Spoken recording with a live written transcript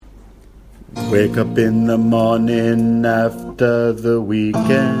Wake up in the morning after the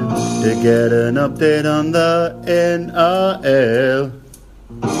weekend to get an update on the NRL.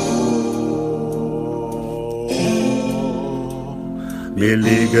 Me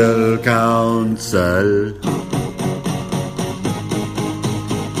legal counsel.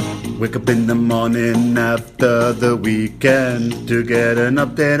 Wake up in the morning after the weekend to get an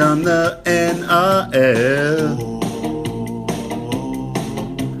update on the NRL.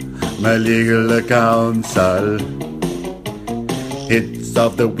 My legal counsel. Hits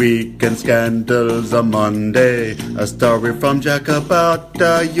of the week and scandals on Monday. A story from Jack about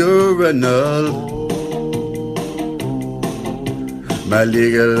the urinal. My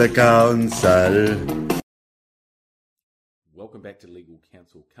legal counsel. Welcome back to Legal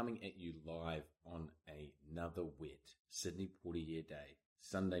Counsel, coming at you live on another wet Sydney Portier Day,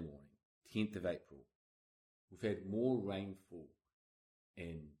 Sunday morning, 10th of April. We've had more rainfall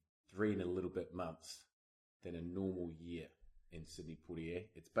in 3 and a little bit months than a normal year in Sydney Portier.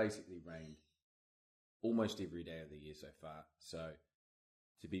 It's basically rained almost every day of the year so far. So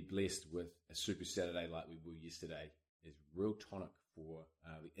to be blessed with a Super Saturday like we were yesterday is real tonic for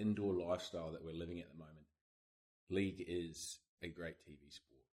the indoor lifestyle that we're living at the moment. League is a great TV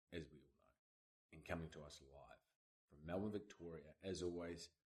sport, as we all know, and coming to us live from Melbourne, Victoria, as always,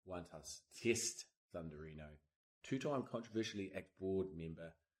 one test Thunderino, two-time controversially act board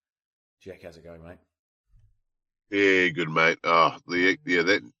member. Jack, how's it going, mate? Yeah, good, mate.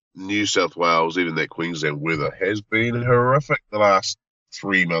 That New South Wales, even that Queensland weather has been horrific the last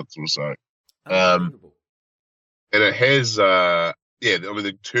 3 months or so. Unbelievable. And it has,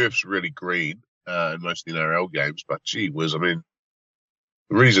 the turf's really green in most of the NRL games, but gee whiz, the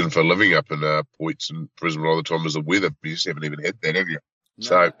reason for living up in Points and Brisbane all the time is the weather. You just haven't even had that, have you?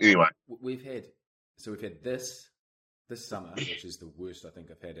 Anyway. We've had this summer, which is the worst I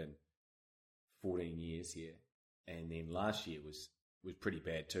think I've had in 14 years here, and then last year was pretty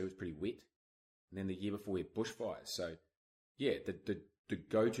bad too. It was pretty wet, and then the year before we had bushfires. So yeah, the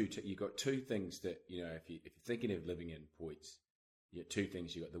go-to you got two things that, you know, if you're thinking of living in Points, you got two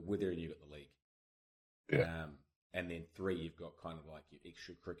things: you got the weather and you got the league. Yeah. And then 3, you've got kind of like your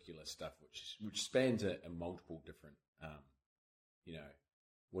extracurricular stuff, which spans a multiple different,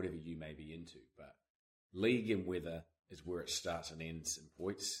 whatever you may be into. But league and weather is where it starts and ends in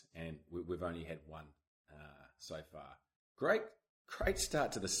Points, and we've only had one so far. Great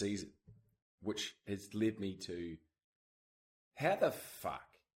start to the season, which has led me to how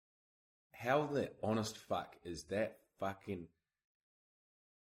the honest fuck is that fucking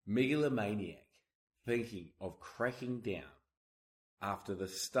megalomaniac thinking of cracking down after the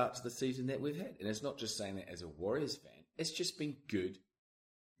start to the season that we've had? And it's not just saying that as a Warriors fan. It's just been good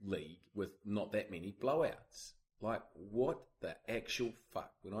league with not that many blowouts. Like, what the actual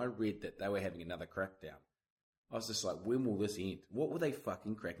fuck? When I read that they were having another crackdown, I was just like, when will this end? What were they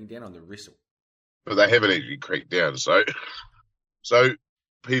fucking cracking down on, the wrestle? But they haven't actually cracked down, so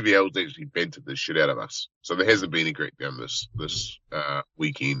PVL's actually bented the shit out of us. So there hasn't been a crackdown this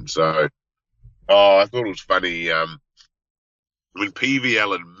weekend. So I thought it was funny when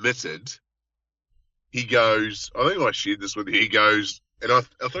PVL admitted, he goes, I think I shared this with you, he goes, and I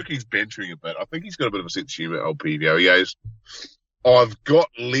think he's bantering a bit. I think he's got a bit of a sense of humour, old PVL. He goes, I've got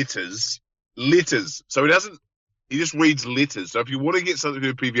letters. So he just reads letters. So if you want to get something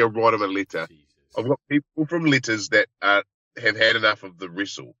to PVL, write him a letter. Jesus. I've got people from letters that have had enough of the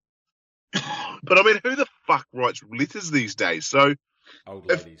wrestle. But who the fuck writes letters these days? So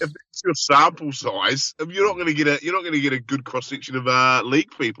if that's your sample size, you're not going to get a good cross section of league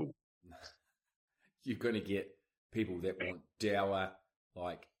people. You're going to get people that want dour,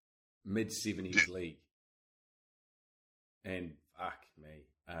 like mid-70s league. And fuck me.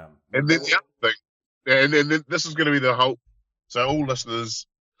 And then the other thing, and then this is going to be the whole. So all listeners,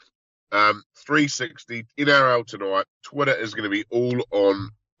 360 NRL tonight. Twitter is going to be all on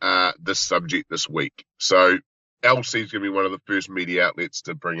this subject this week. So LC is going to be one of the first media outlets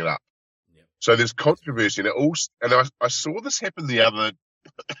to bring it up. Yep. So there's controversy, and I saw this happen the other.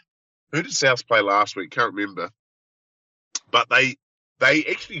 Who did South play last week? Can't remember. But they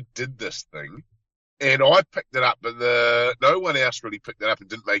actually did this thing, and I picked it up, but no one else really picked it up and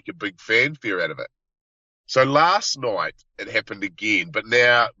didn't make a big fanfare out of it. So last night it happened again, but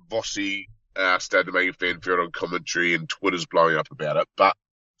now Vossi started to make a fanfare on commentary, and Twitter's blowing up about it. But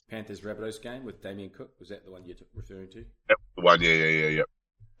Panthers Rabbitohs game with Damien Cook, was that the one you're referring to? That was the one, yeah.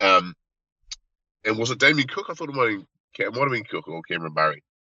 And was it Damien Cook? I thought it might have been Cook or Cameron Murray.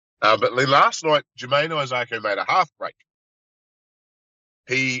 But then last night, Jermaine Isako made a half break.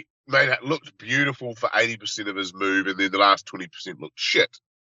 He looked beautiful for 80% of his move, and then the last 20% looked shit.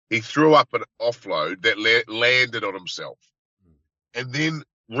 he threw up an offload that landed on himself. And then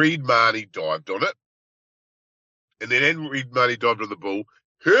Reed Marnie dived on it. And then Reed Marnie dived on the ball.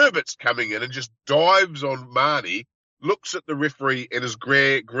 Herbert's coming in and just dives on Marnie, looks at the referee and is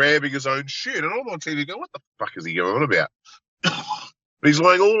grabbing his own shirt. And I'm on TV going, what the fuck is he going on about? But he's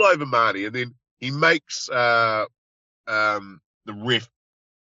lying all over Marnie, and then he makes the ref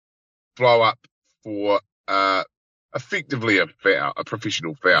blow up for effectively a foul, a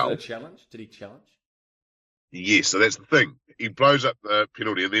professional foul. Was it a challenge? Did he challenge? Yes, so that's the thing. He blows up the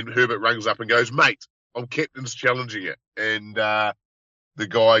penalty, and then Herbert rings up and goes, mate, I'm captain's challenging it. And the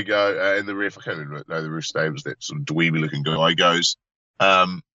guy and the ref, I can't even know the ref's name, was that sort of dweeby-looking guy, goes,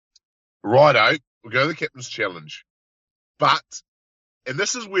 righto, we'll go to the captain's challenge. But, and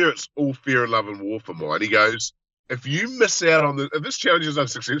this is where it's all fair and love and war for mine, he goes, if you miss out if this challenge is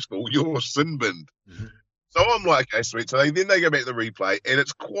unsuccessful, you're sin binned. Mm-hmm. So I'm like, okay, sweet. So then they go back to the replay, and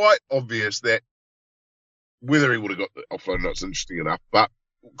it's quite obvious that whether he would have got the offload or not is interesting enough, but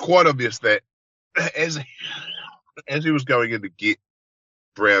quite obvious that as he was going in to get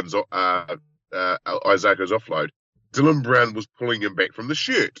Brown's Isako's offload, Dylan Brown was pulling him back from the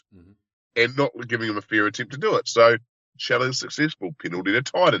shirt and not giving him a fair attempt to do it. So challenge successful, penalty to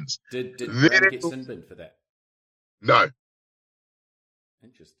Titans. Did Brown get sin binned for that? No.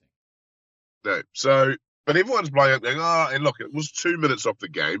 Interesting. No. So, but everyone's blowing up going, and look, it was 2 minutes off the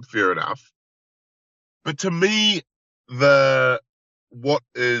game, fair enough. But to me, what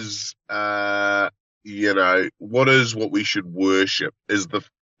is what we should worship is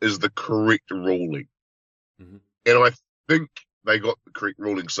the correct ruling. Mm-hmm. And I think they got the correct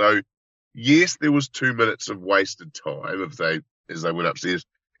ruling. So yes, there was 2 minutes of wasted time as they went upstairs.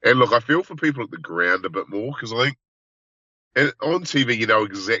 And look, I feel for people at the ground a bit more, because I think on TV you know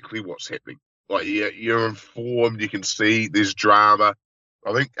exactly what's happening. Like you're informed, you can see there's drama.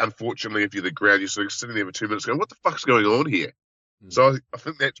 I think, unfortunately, if you're the ground, you're sort of sitting there for 2 minutes going, what the fuck's going on here? Mm. So I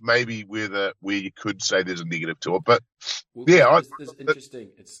think that's maybe where you could say there's a negative to it. But, it's interesting.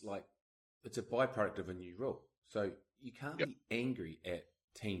 It's like, it's a byproduct of a new rule. So you can't be angry at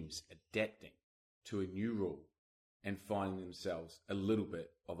teams adapting to a new rule and finding themselves a little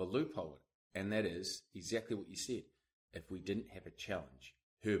bit of a loophole in it. And that is exactly what you said. If we didn't have a challenge,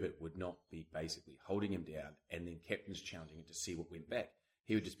 Herbert would not be basically holding him down and then captain's challenging it to see what went back.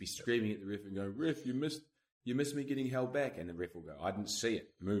 He would just be screaming at the ref and going, ref, you missed me getting held back. And the ref will go, I didn't see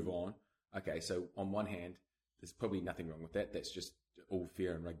it. Move on. Okay, so on one hand, there's probably nothing wrong with that. That's just all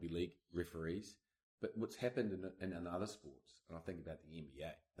fair in rugby league referees. But what's happened in other sports, and I think about the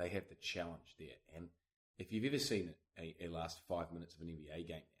NBA, they have the challenge there. And if you've ever seen a last 5 minutes of an NBA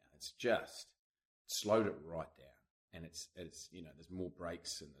game now, it's just slowed it right down. And it's there's more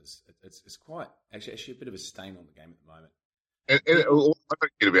breaks, and it's quite actually a bit of a stain on the game at the moment. And I don't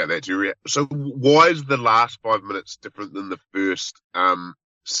get about that, Jerry. So why is the last 5 minutes different than the first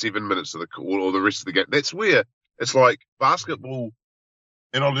 7 minutes of the call or the rest of the game? That's where it's like basketball,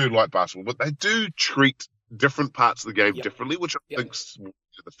 and I do like basketball, but they do treat different parts of the game differently, which I think's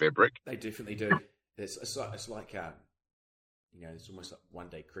the fabric. They definitely do. It's like it's almost like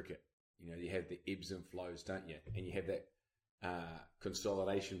one-day cricket. You have the ebbs and flows, don't you? And you have that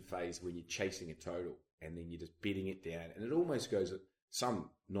consolidation phase when you're chasing a total, and then you're just bedding it down. And it almost goes,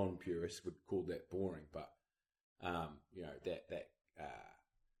 some non-purists would call that boring, but, that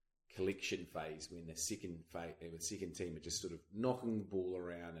collection phase when the second team are just sort of knocking the ball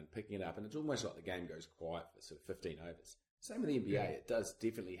around and picking it up. And it's almost like the game goes quiet for sort of 15 overs. Same with the NBA. It does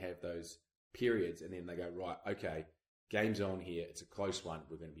definitely have those periods, and then they go, right, okay, game's on here. It's a close one.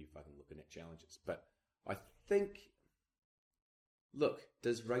 We're going to be fucking looking at challenges. But I think, look,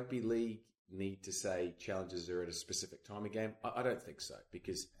 does rugby league need to say challenges are at a specific time of game? I don't think so,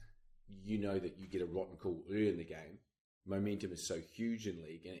 because you know that you get a rotten call early in the game. Momentum is so huge in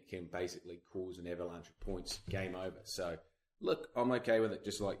league, and it can basically cause an avalanche of points. Game over. So, look, I'm okay with it,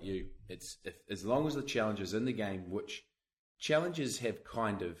 just like you. As long as the challenge is in the game, which challenges have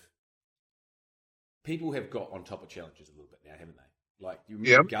kind of... People have got on top of challenges a little bit now, haven't they? Like, you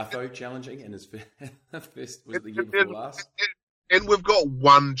remember Gutho challenging in his first, was it the year before last? And we've got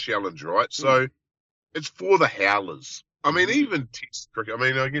one challenge, right? So it's for the howlers. I mean, even Test cricket,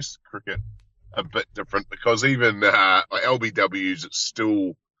 I guess cricket a bit different, because even LBWs, it's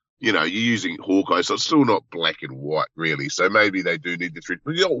still, you're using Hawkeye, so it's still not black and white, really. So maybe they do need the threat.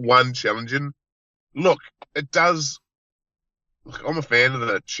 But you got one challenge, and look, it does... Look, I'm a fan of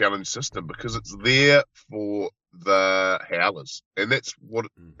the challenge system because it's there for the howlers, and that's what.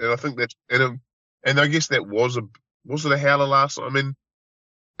 And I think that's and I guess that was it a howler last time? I mean,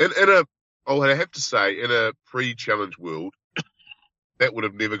 I have to say, in a pre-challenge world, that would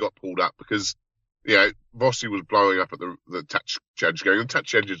have never got pulled up because, Vossi was blowing up at the touch judge going, the touch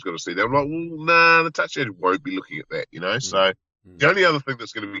judge has got to see that. I'm like, well, nah, the touch judge won't be looking at that, So the only other thing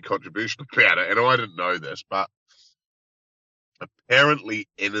that's going to be controversial about it, and I didn't know this, but apparently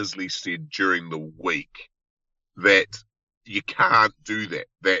Annesley said during the week that you can't do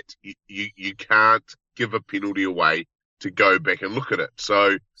that you can't give a penalty away to go back and look at it.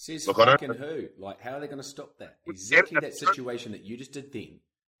 So, says fucking who? Like, how are they going to stop that? Exactly that situation that you just did then.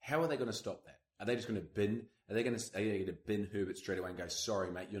 How are they going to stop that? Are they just going to bin? Are they going to bin Herbert straight away and go,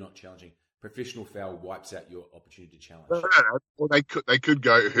 sorry, mate, you're not challenging? Professional foul wipes out your opportunity to challenge. No. Well, they could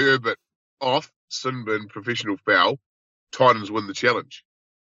go Herbert off, sin bin, professional foul, Titans win the challenge.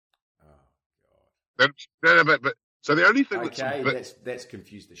 Oh, God. But so the only thing that's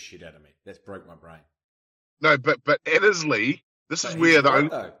confused the shit out of me. That's broke my brain. No, but Annesley, this is where the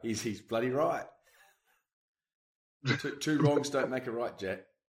only... He's bloody right. Two wrongs don't make a right, Jack.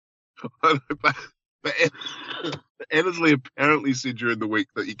 but Annesley apparently said during the week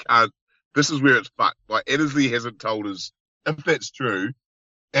that you can't. This is where it's fucked. Like, Annesley hasn't told us, if that's true,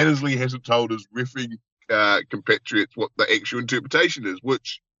 Annesley hasn't told us riffing compatriots what the actual interpretation is,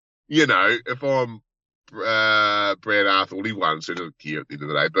 which, if I'm Brad Arthur, he won, so he doesn't care at the end of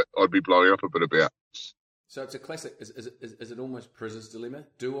the day, but I'd be blowing up a bit about. So it's a classic, is it almost prisoner's dilemma?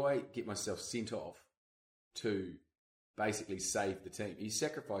 Do I get myself sent off to basically save the team? You're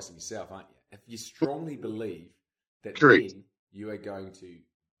sacrificing yourself, aren't you? If you strongly believe that then you are going to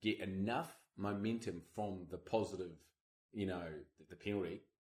get enough momentum from the positive, the penalty,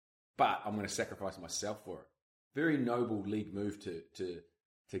 but I'm going to sacrifice myself for it. Very noble league move to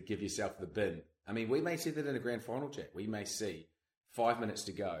give yourself the bin. I mean, we may see that in a grand final, Jack. We may see 5 minutes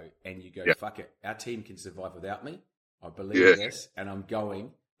to go and you go, fuck it, our team can survive without me. I believe in this and I'm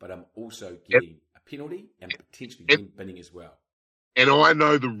going, but I'm also getting a penalty and potentially binning as well. And I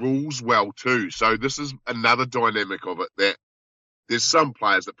know the rules well too. So this is another dynamic of it, that there's some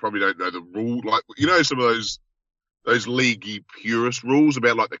players that probably don't know the rule. Like, some of those leaguey purist rules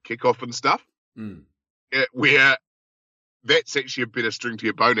about like the kickoff and stuff, where that's actually a better string to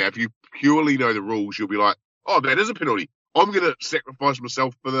your bow now. If you purely know the rules, you'll be like, oh, that is a penalty. I'm going to sacrifice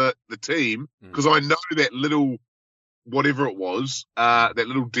myself for the team because I know that little, whatever it was, that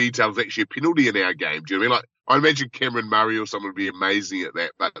little detail is actually a penalty in our game. Do you know what I mean? Like, I imagine Cameron Murray or someone would be amazing at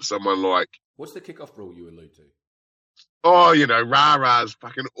that, but someone like... What's the kickoff rule you allude to? Oh, rah-rahs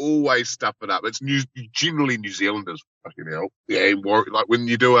fucking always stuff it up. It's generally New Zealanders, fucking hell. Yeah, like when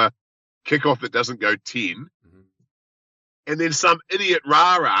you do a kickoff that doesn't go 10, and then some idiot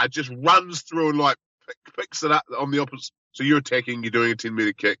rah-rah just runs through and like picks it up on the opposite. So you're attacking, you're doing a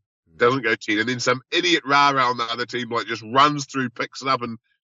 10-metre kick, doesn't go 10, and then some idiot rah-rah on the other team like just runs through, picks it up and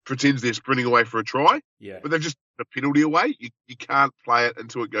pretends they're sprinting away for a try. Yeah. But they've just put a penalty away. You can't play it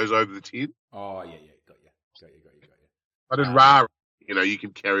until it goes over the 10. Oh, yeah, got you. But in rah, you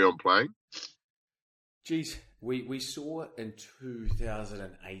can carry on playing. Geez, we saw in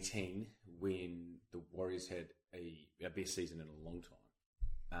 2018 when the Warriors had our best season in a long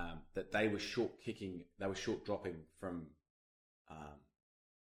time, that they were short dropping from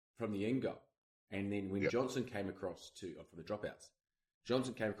the end goal. And then when Johnson came across for the dropouts,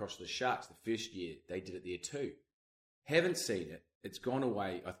 Johnson came across to the Sharks the first year, they did it there too. Haven't seen it. It's gone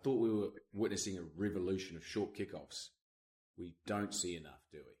away. I thought we were witnessing a revolution of short kickoffs. We don't see enough,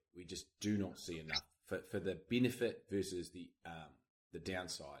 do we? We just do not see enough for the benefit versus the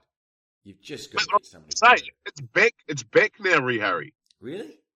downside. You've just got to get somebody. Say it's back. It's back now, Harry.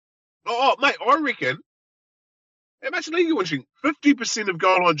 Really? Oh, mate, I reckon. How much league are you watching? 50% of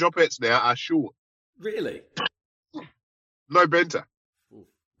goal line dropouts now are short. Really? No banter. Oof.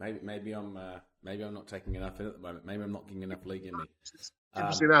 Maybe I'm not taking enough in at the moment. Maybe I'm not getting enough league in me.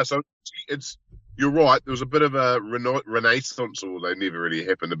 50% So you're right. There was a bit of a renaissance, or they never really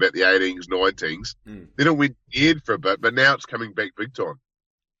happened, about the 18s, 19s. Then it went dead for a bit, but now it's coming back big time.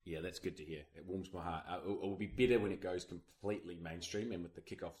 Yeah, that's good to hear. It warms my heart. It will be better when it goes completely mainstream and with the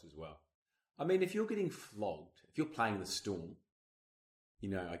kickoffs as well. I mean, if you're getting flogged, if you're playing the Storm,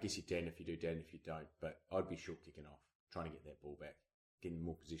 I guess you're damned if you do, damned if you don't. But I'd be short kicking off, trying to get that ball back, getting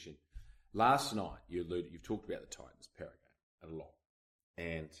more position. Last night, you've talked about the Titans Para game a lot.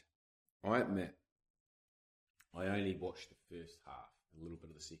 And I admit, I only watched the first half, a little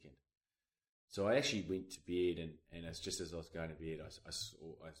bit of the second. So I actually went to bed, and it's just as I was going to bed, I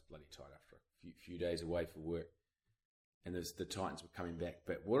was bloody tired after a few days away for work. And the Titans were coming back.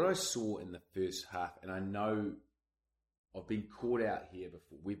 But what I saw in the first half, and I know I've been caught out here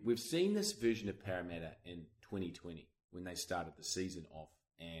before. We've seen this version of Parramatta in 2020 when they started the season off,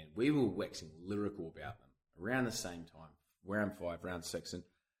 and we were waxing lyrical about them around the same time, round 5, round 6, and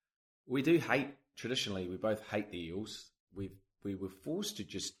we do hate. Traditionally, we both hate the Eels. We were forced to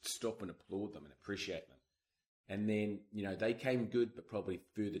just stop and applaud them and appreciate them. And then, they came good, but probably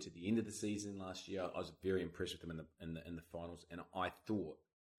further to the end of the season last year. I was very impressed with them in the finals, and I thought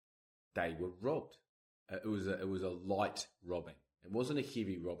they were robbed. It was a light robbing. It wasn't a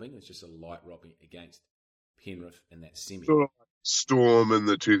heavy robbing. It was just a light robbing against Penrith in that semi. Sort of like Storm in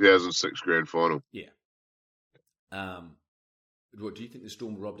the 2006 grand final. Yeah. What do you think the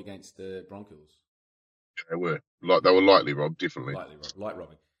Storm were robbed against the Broncos? They were lightly robbed, definitely. Light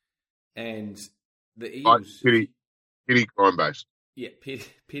robbing, and the Eagles petty crime based. Yeah,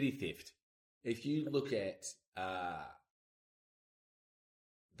 petty theft. If you look at,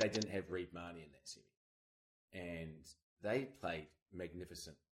 they didn't have Reid Marnie in that semi, and they played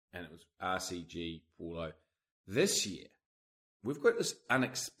magnificent, and it was RCG, Paulo. This year, we've got this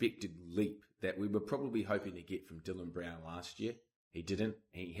unexpected leap that we were probably hoping to get from Dylan Brown last year. He didn't.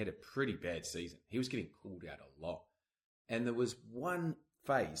 He had a pretty bad season. He was getting called out a lot. And there was one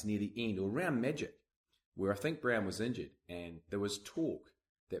phase near the end, or around Magic, where I think Brown was injured, and there was talk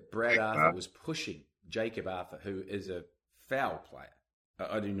that Brad Arthur was pushing Jacob Arthur, who is a foul player.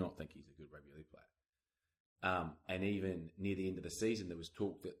 I do not think he's a good rugby league player. And even near the end of the season, there was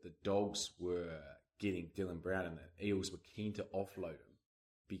talk that the Dogs were getting Dylan Brown, and the Eels were keen to offload him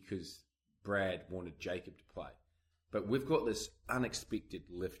because Brad wanted Jacob to play. But we've got this unexpected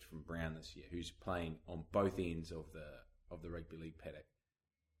lift from Brown this year, who's playing on both ends of the rugby league paddock.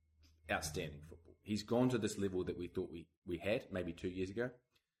 Outstanding football. He's gone to this level that we thought we had maybe 2 years ago.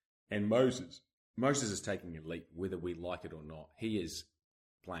 And Moses is taking a leap, whether we like it or not. He is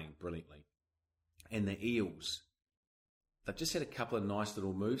playing brilliantly. And the Eels, they've just had a couple of nice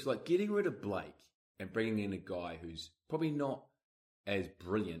little moves, like getting rid of Blake and bringing in a guy who's probably not as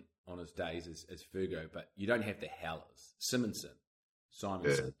brilliant on his days as Fergo, but you don't have the howlers. Simonson.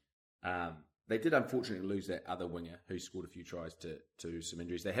 They did unfortunately lose that other winger who scored a few tries to some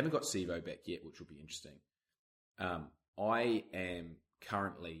injuries. They haven't got Sivo back yet, which will be interesting. I am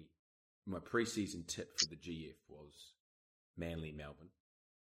currently, my preseason tip for the GF was Manly Melbourne.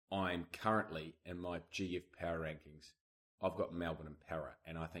 I'm currently in my GF power rankings. I've got Melbourne and Para,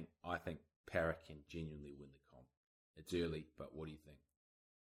 and I think Para can genuinely win the comp. It's early, but what do you think?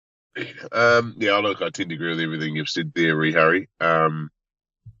 Yeah, look, I tend to agree with everything you've said there, Harry.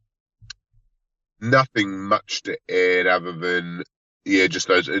 Nothing much to add other than, just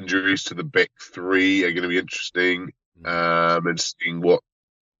those injuries to the back three are going to be interesting, and seeing what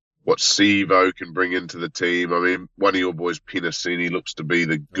Sivo can bring into the team. I mean, one of your boys, Penasini, looks to be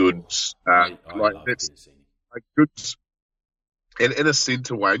the goods. I love Penasini. Like goods, and in a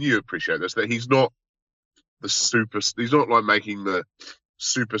centre way, and you appreciate this, that he's not he's not like making the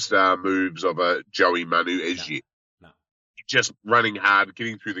superstar moves of a Joey Manu as yet. No. Just running hard,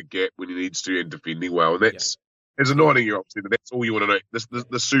 getting through the gap when he needs to, and defending well. And that's, as a 19-year-old, that's all you want to know.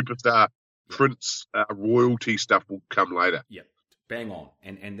 The superstar Prince royalty stuff will come later. Yeah, bang on.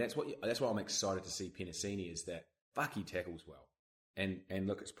 And that's why I'm excited to see Penasini, is that he tackles well. And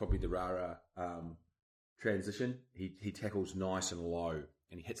look, it's probably the Rara transition. He tackles nice and low,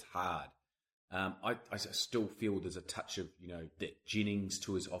 and he hits hard. I still feel there's a touch of, that Jennings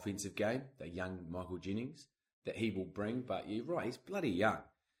to his offensive game, the young Michael Jennings, that he will bring. But you're right, he's bloody young.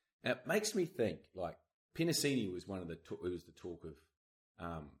 And it makes me think, like, Penasini was one of the talk of,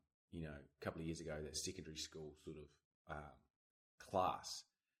 a couple of years ago, that secondary school sort of class.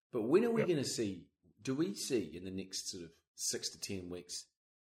 But when are we going to see, do we see in the next sort of 6 to 10 weeks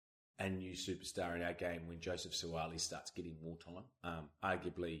a new superstar in our game when Joseph Suaalii starts getting more time?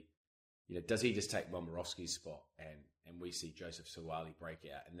 Arguably, does he just take Momorowski's spot and we see Joseph Suaalii break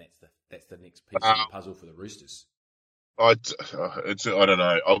out, and that's the next piece of the puzzle for the Roosters? I don't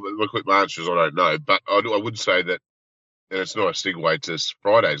know. My quick answer is I don't know, but I would say that, and it's not a segue to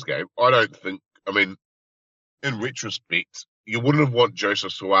Friday's game, I don't think, in retrospect, you wouldn't have want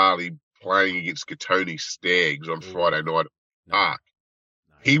Joseph Suaalii playing against Katoni Stags on Friday night at the Park.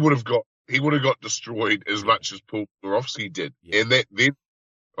 No. He would have got destroyed as much as Paul Borowski did. Yeah. And then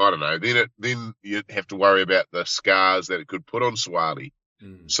I don't know. Then you'd have to worry about the scars that it could put on Suaalii.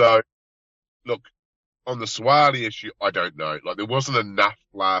 So, look, on the Suaalii issue, I don't know. Like, there wasn't enough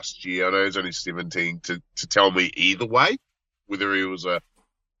last year. I know he's only 17 to tell me either way whether he was a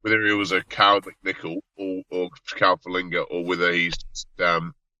Carl McNichol or Carl Falinga, or whether he's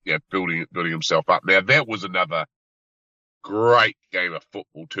building himself up. Now, that was another great game of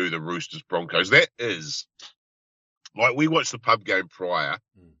football too. The Roosters Broncos. That is. Like, we watched the pub game prior,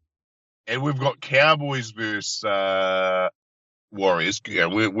 and we've got Cowboys versus Warriors.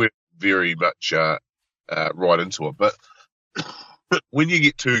 We're very much right into it. But when you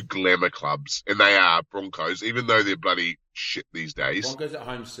get two glamour clubs, and they are Broncos, even though they're bloody shit these days. Broncos at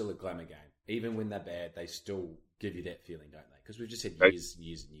home still a glamour game. Even when they're bad, they still give you that feeling, don't they? Because we've just had years and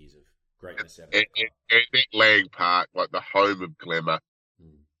years and years of greatness out of and that Lang Park, like the home of glamour.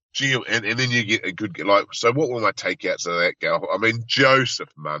 Gee, and then you get a good, like, so what were my takeouts of that girl? I mean, Joseph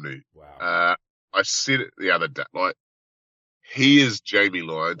Manu. Wow. I said it the other day, like, he is Jamie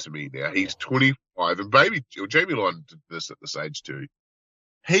Lyon to me now. He's 25, and Jamie Lyon did this at this age too.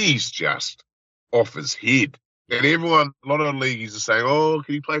 He's just off his head. And everyone, a lot of leagues are saying, oh,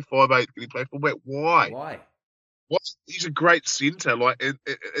 can he play 5'8"? Can he play fullback? Why? He's a great centre. Like,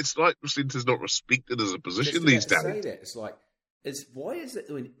 it's like centre's not respected as a position these days. Say that. It's like, why is it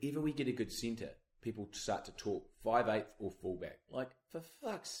whenever we get a good centre, people start to talk 5'8" or fullback? Like, for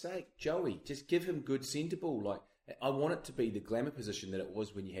fuck's sake, Joey, just give him good centre ball. Like, I want it to be the glamour position that it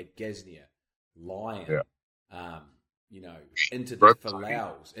was when you had Gasnier, Lyon, into the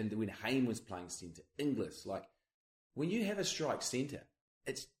Falaus, and when Hayne was playing centre, Inglis. Like, when you have a strike centre,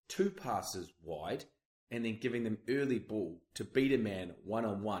 it's 2 passes wide and then giving them early ball to beat a man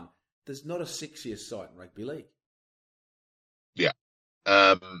one-on-one. There's not a sexier sight in rugby league. Yeah,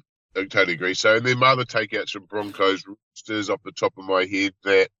 I totally agree. So, and then my other takeouts from Broncos Roosters off the top of my head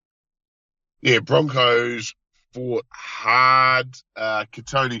that, Broncos fought hard.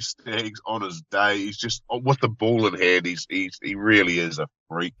 Katoni Staggs on his day. He's just, with the ball in hand, he really is a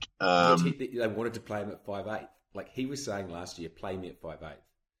freak. They wanted to play him at 5'8". Like he was saying last year, play me at 5'8".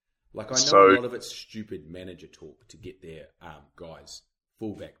 Like I know a lot of it's stupid manager talk to get their guys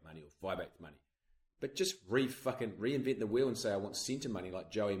fullback money or 5'8" money. But just reinvent the wheel and say, I want centre money like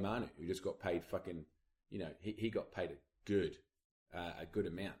Joey Manu, who just got paid fucking, he got paid a good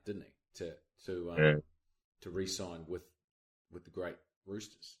amount, didn't he? To re-sign with the great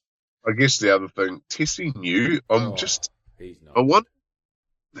Roosters. I guess the other thing, Tessie New, he's not.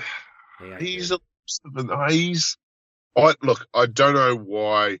 I don't know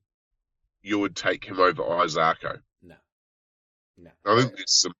why you would take him over Isako. No. I think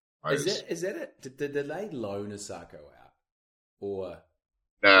there's some. Is that it? Did they loan Isako out, or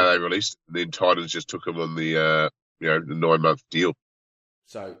no? They released it. Then Titans just took him on the the 9-month deal.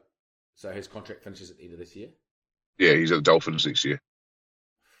 So his contract finishes at the end of this year. Yeah, he's at the Dolphins next year.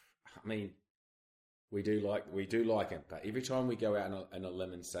 I mean, we do like him, but every time we go out on a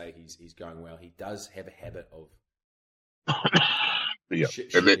limb and say he's going well, he does have a habit of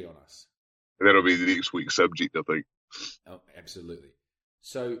shitting on us. And that'll be the next week's subject, I think. Oh, absolutely.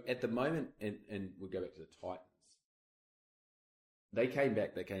 So at the moment, and we'll go back to the Titans, they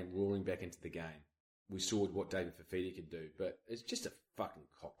came roaring back into the game. We saw what David Fafita could do, but it's just a fucking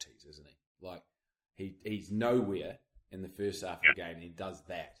cock tease, isn't he? Like, he's nowhere in the first half of the game, and he does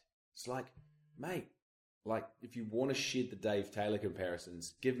that. It's like, mate, like, if you want to shed the Dave Taylor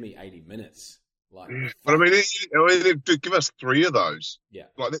comparisons, give me 80 minutes. Like, but I mean, give us 3 of those. Yeah.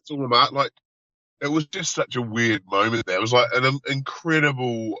 Like, that's all about. Like, it was just such a weird moment there. It was like an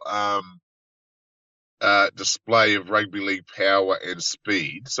incredible display of rugby league power and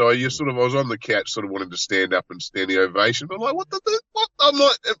speed. So I was on the couch, sort of wanting to stand up and stand the ovation. But I'm like, what? I'm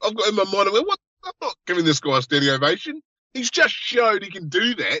like, I've got in my mind, I'm not giving this guy a standing ovation. He's just showed he can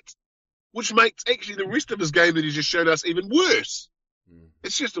do that, which makes actually the rest of his game that he just showed us even worse.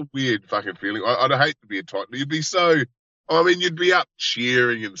 It's just a weird fucking feeling. I'd hate to be a Titan. You'd be up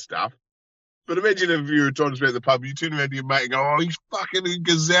cheering and stuff. But imagine if you were trying to at the pub, you turn around to your mate and go, oh, he's fucking a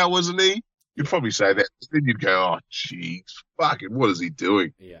gazelle, isn't he? You'd probably say that. Then you'd go, oh, jeez, fucking, what is he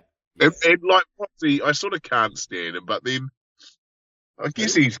doing? Yeah. And like, I sort of can't stand him, but then I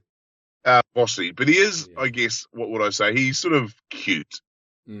guess he's bossy. But he is, I guess, what would I say? He's sort of cute.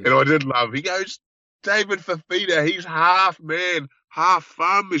 And I did love, he goes, David Fafita, he's half man, half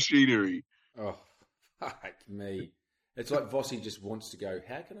farm machinery. Oh, fuck me. It's like Vossi just wants to go,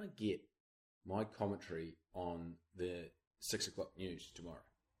 how can I get my commentary on the 6 o'clock news tomorrow?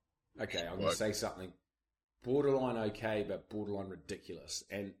 Okay, I'm going to say something borderline okay, but borderline ridiculous.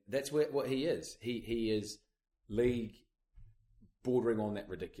 And that's what he is. He is league bordering on that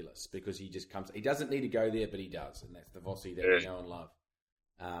ridiculous because he just comes. He doesn't need to go there, but he does. And that's the Vossi that we know and love.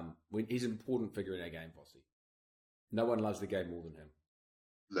 When he's an important figure in our game, Vossi. No one loves the game more than him.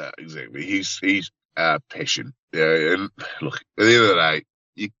 No, exactly. He's passion. Yeah, and look, at the end of the day,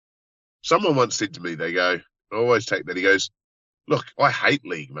 someone once said to me, they go, I always take that. He goes, look, I hate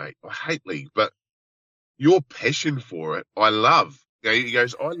league, mate. I hate league, but your passion for it, I love. He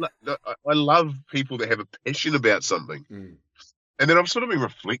goes, I love people that have a passion about something. And then I've sort of been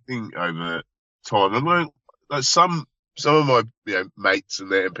reflecting over time. And like some of my mates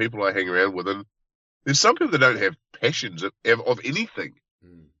and that, and people I hang around with, and There's some people that don't have passions of anything. Mm.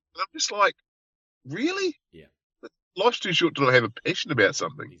 And I'm just like, really? Yeah. Life's too short to not have a passion about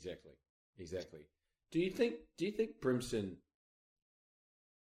something. Exactly. Do you think Brimson?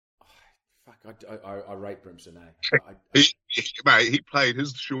 Oh, fuck, I rate Brimson. He played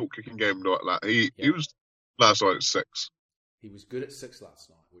his short kicking game night. Like he was last night at 6. He was good at 6 last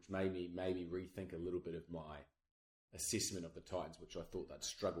night, which made me maybe rethink a little bit of my assessment of the Titans, which I thought they'd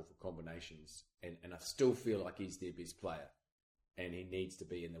struggle for combinations, and I still feel like he's their best player, and he needs to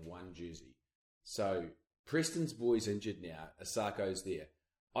be in the 1 jersey. So Preston's boy's injured now. Asako's there.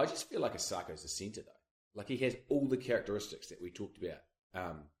 I just feel like Asako's the centre, though. Like, he has all the characteristics that we talked about.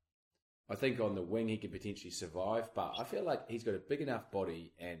 I think on the wing he could potentially survive, but I feel like he's got a big enough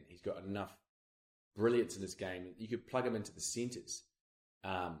body and he's got enough brilliance in his game. You could plug him into the centres.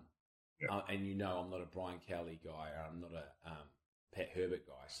 And I'm not a Brian Cowley guy. I'm not a Pat Herbert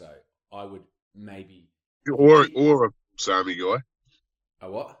guy. So I would maybe... Or a Sami guy.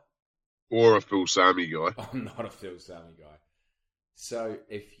 A what? Or a Phil Sami guy. I'm not a Phil Sami guy. So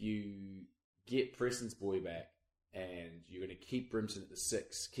if you get Preston's boy back and you're going to keep Brimson at the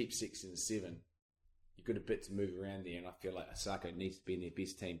 6, keep 6 in the 7, you've got a bit to move around there, and I feel like Asako needs to be in their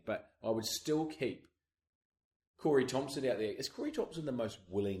best team. But I would still keep Corey Thompson out there. Is Corey Thompson the most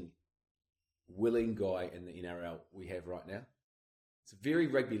willing guy in the NRL we have right now? It's a very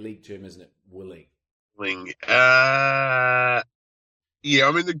rugby league term, isn't it? Willing. Yeah,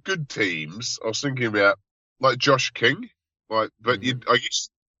 I mean, the good teams, I was thinking about, like Josh King. I guess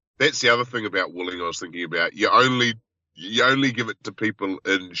that's the other thing about willing I was thinking about. You only give it to people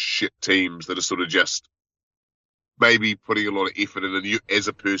in shit teams that are sort of just maybe putting a lot of effort in, and you, as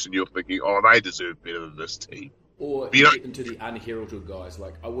a person, you're thinking, oh, they deserve better than this team. Or you get into the unheralded guys.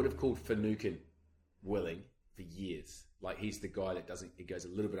 Like, I would have called Finucane willing for years. Like, he's the guy that he goes a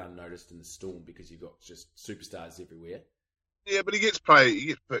little bit unnoticed in the Storm because you've got just superstars everywhere. Yeah, but he gets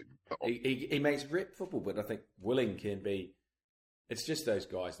paid. He makes rep football, but I think willing can be... It's just those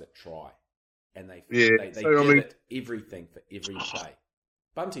guys that try. And they give it everything for every play.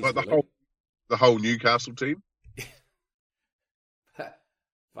 Bunty's like willing. The whole Newcastle team?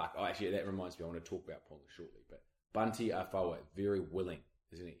 Fuck, actually, that reminds me, I want to talk about Ponga shortly, but Bunty Afoa, very willing,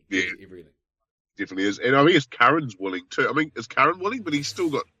 isn't he? He does everything. Definitely is. And I think Curran's willing too. I mean, is Curran willing? But he's still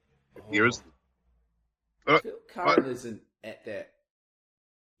got years. I feel Curran isn't at that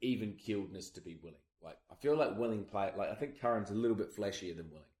even-keeledness to be willing. Like, I feel like willing play, like, I think Curran's a little bit flashier than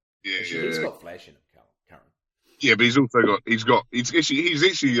willing. Yeah. He's got flash in him, Curran. Yeah, but he's also got, he's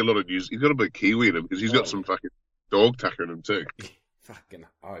actually a lot of news. He's got a bit of Kiwi in him because he's got some fucking dog tucker in him too. Fucking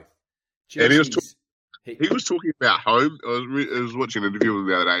oath. And he was talking about home. I was watching an interview with him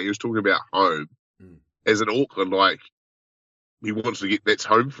the other day. He was talking about home as an Auckland, like he wants to get that's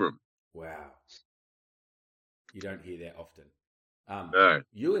home for him. Wow. You don't hear that often. No.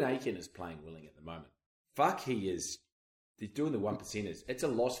 Ewan Aiken is playing willing at the moment. Fuck, he's doing the 1%ers. It's a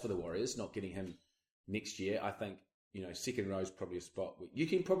loss for the Warriors not getting him next year. I think, second row is probably a spot where you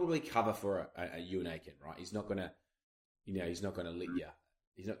can probably cover for a Ewan Aiken, right? He's not going to, he's not going to let you.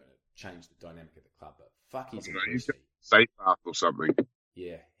 He's not going to change the dynamic of the club. But fuck, he's safe path or something.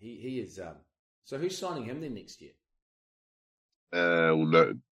 Yeah, he is. So who's signing him then next year? Well,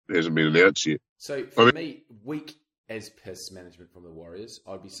 no, it hasn't been announced yet. So for me, weak as piss management from the Warriors,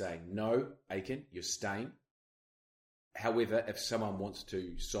 I'd be saying no, Aiken, you're staying. However, if someone wants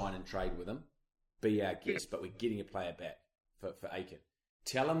to sign and trade with him, be our guest, but we're getting a player back for Aiken.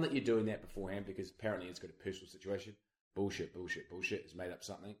 Tell him that you're doing that beforehand because apparently it's got a personal situation. Bullshit. It's made up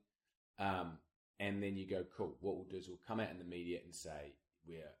something. And then you go, cool. What we'll do is we'll come out in the media and say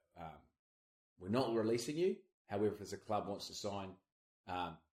we're not releasing you. However, if a club wants to sign,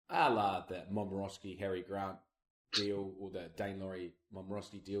 a la the Momorowski, Harry Grant deal or the Dane Laurie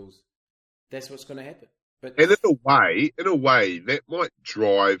Momorowski deals, that's what's going to happen. But in a way, that might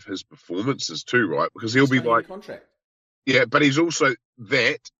drive his performances too, right? Because he'll be like, contract. Yeah, but he's also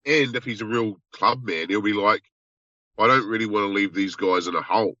that, and if he's a real club man, he'll be like, I don't really want to leave these guys in a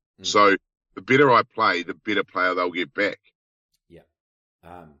hole. So the better I play, the better player they'll get back. Yeah.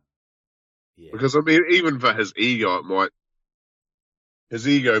 Because, I mean, even for his ego, his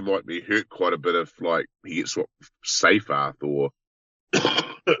ego might be hurt quite a bit if, like, he gets Seyfarth or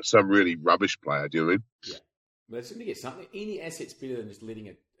some really rubbish player, do you know what I mean? Yeah. But it's going to get something. Any asset's better than just letting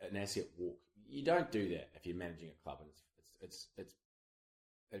an asset walk. You don't do that if you're managing a club. And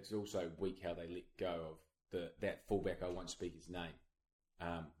it's also weak how they let go of that fullback, I won't speak his name,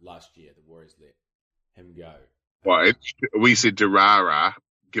 last year. The Warriors let him go. Right. We said to Rara,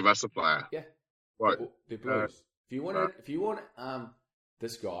 give us a player. Yeah. Right. The Blues. If you want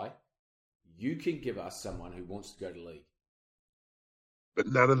this guy, you can give us someone who wants to go to league. But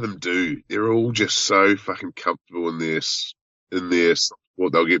none of them do. They're all just so fucking comfortable in their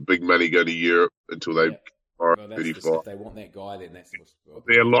sport. They'll get big money, go to Europe until they are Well, 35. if they want that guy, then that's what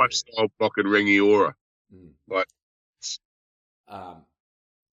Their lifestyle block and ringy aura. Like,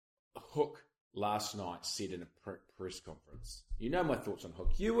 Hook last night said in a press conference, you know my thoughts on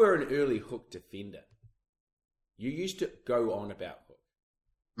Hook. You were an early Hook defender. You used to go on about Hook.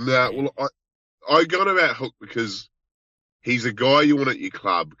 Well, I got about Hook because he's a guy you want at your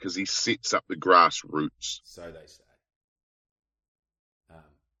club because he sets up the grassroots. So they say.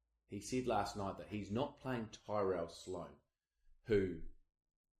 He said last night that he's not playing Tyrell Sloan, who,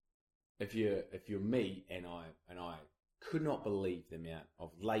 if you're me and I could not believe the amount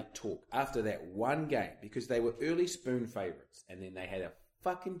of late talk after that one game because they were early Spoon favourites and then they had a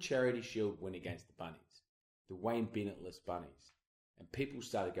fucking Charity Shield win against the Bunnies, the Wayne Bennett-less Bunnies, and people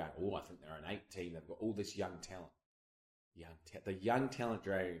started going, oh, I think they're an 8 team. They've got all this young talent. The young talent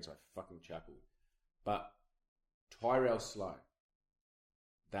Dragons, I fucking chuckled. But Tyrell Sloan,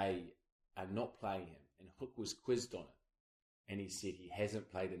 they are not playing him. And Hook was quizzed on it. And he said he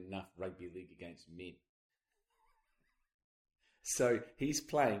hasn't played enough rugby league against men. So he's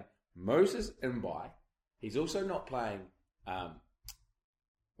playing Moses Mbai. He's also not playing,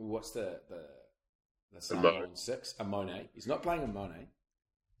 what's the Samoa on 6? Amone. He's not playing Amone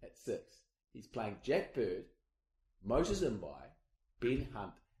at 6. He's playing Jack Bird, Moses Mbai, Ben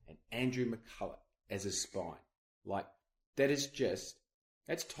Hunt, and Andrew McCullough as a spine. Like,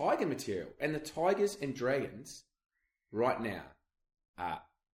 that's Tiger material. And the Tigers and Dragons right now are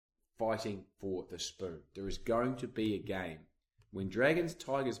fighting for the spoon. There is going to be a game when Dragons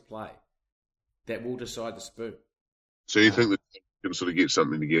Tigers play that will decide the spoon. So you think that they can sort of get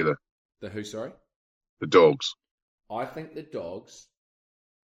something together? The who, sorry? The Dogs. I think the Dogs,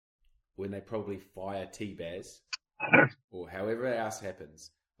 when they probably fire T-Baz or however else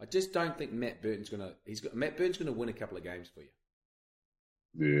happens, I just don't think Matt Burton's going to win a couple of games for you.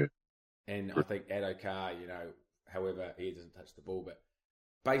 Yeah. And I think Addo-Carr, however, he doesn't touch the ball. But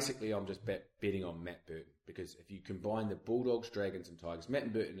basically, I'm just betting on Matt Burton. Because if you combine the Bulldogs, Dragons, and Tigers,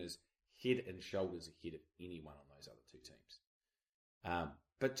 Matt Burton is head and shoulders ahead of anyone on those other two teams.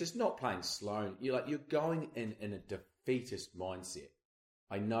 But just not playing Sloan. You're going in a defeatist mindset.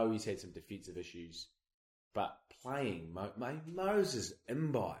 I know he's had some defensive issues. But playing Moses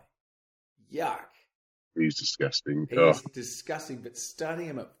Mbai, yuck. He's disgusting. He's disgusting, but starting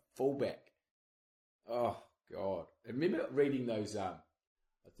him at fullback. Oh, God. I remember reading those,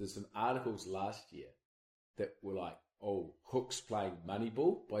 there's some articles last year that were like, oh, Hook's playing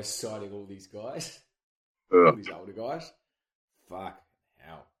Moneyball by signing all these guys. All these older guys. Fuck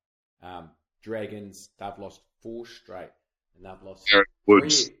hell. Dragons, they've lost 4 straight. And they've lost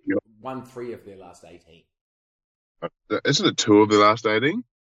won 3 of their last 18. Isn't it 2 of the last 18?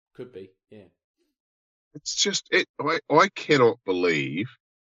 Could be, yeah. It's just, I cannot believe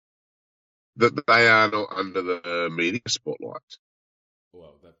that they are not under the media spotlight.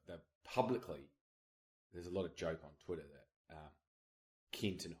 Well, they're publicly, there's a lot of joke on Twitter that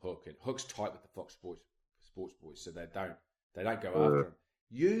Kent and Hook's tight with the Fox Sports boys, so they don't go after him.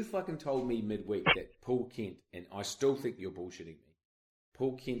 You fucking told me midweek that Paul Kent, and I still think you're bullshitting me.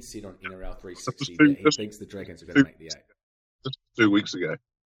 Paul Kent said on NRL 360 that he thinks the Dragons are going to make the 8. Just 2 weeks ago.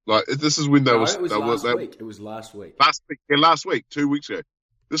 Like, this is when they were... It was last week. It was last week. Last week, 2 weeks ago.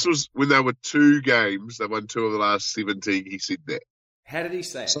 This was when they were 2 games. They won 2 of the last 17. He said that. How did he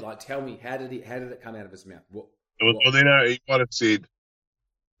say it? Like, tell me, how did it come out of his mouth? What? Well, he might have said...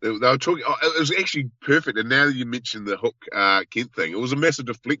 They were talking... it was actually perfect. And now that you mentioned the Hook Kent thing, it was a massive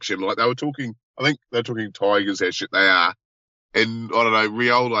deflection. Like, they were talking... I think they were talking Tigers, how shit they are. And, I don't know,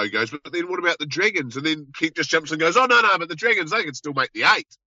 Riolo goes, but then what about the Dragons? And then Kent just jumps and goes, oh, no, but the Dragons, they can still make the 8.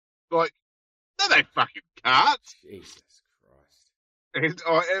 Like, no, they fucking can't. Jesus Christ.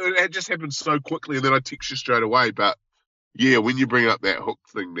 And it just happened so quickly, and then I text you straight away. But, yeah, when you bring up that Hook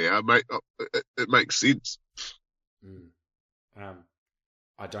thing now, mate, it makes sense.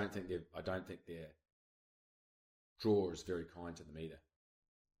 I don't think their draw is very kind to them either.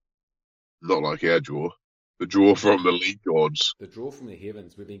 Not like our draw. The draw from the league gods. The draw from the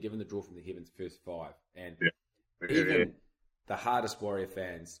heavens. We've been given the draw from the heavens first 5. And even the hardest Warrior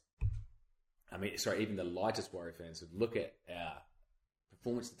fans, even the lightest Warrior fans would look at our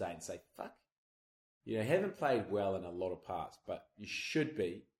performance today and say, fuck, haven't played well in a lot of parts, but you should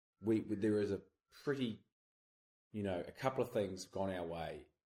be. There is a pretty, a couple of things gone our way.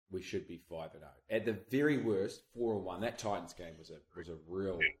 We should be 5-0. At the very worst, 4-1. That Titans game was a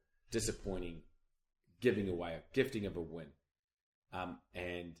real disappointing gifting of a win.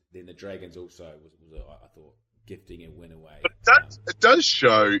 And then the Dragons also was I thought, gifting a win away. But it does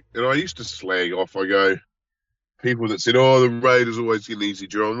show, and I used to slag off, I go, people that said, "Oh, the Raiders always get an easy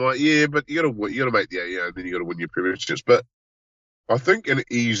draw." I'm like, yeah, but you got to make the then you got to win your premierships. But I think an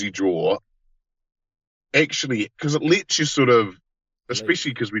easy draw actually, because it lets you sort of,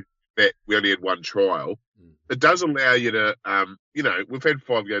 especially because we only had one trial, it does allow you to, we've had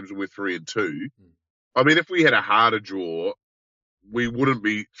 5 games and we're 3-2. I mean, if we had a harder draw, we wouldn't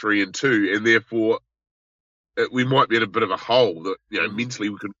be 3-2, and therefore we might be in a bit of a hole that mentally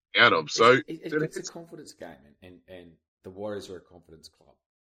we could get out of. So it's a confidence game, and the Warriors are a confidence club.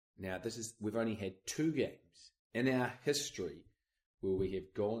 Now, we've only had 2 games in our history where we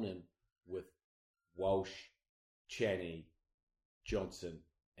have gone in with Walsh, Chaney, Johnson,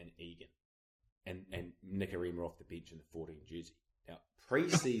 and Egan, and Nikorima off the bench in the 14 jersey. Now,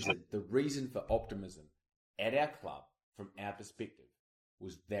 pre-season, the reason for optimism at our club, from our perspective,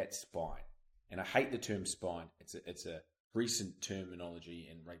 was that spine. And I hate the term spine. It's a recent terminology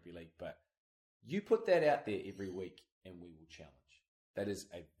in rugby league, but you put that out there every week, and we will challenge. That is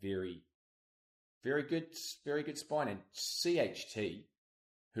a very, very good spine. And CHT,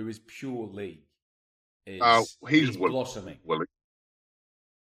 who is pure league, he's blossoming. Willing.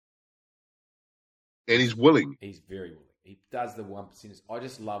 And he's willing. He's very willing. He does the 1%ers. I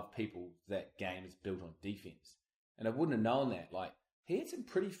just love people that game is built on defense. And I wouldn't have known that. Like, he had some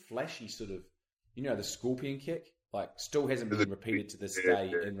pretty flashy sort of, the scorpion kick. Like, still hasn't been repeated to this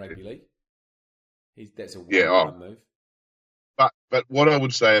day in rugby league. That's a one move. But what I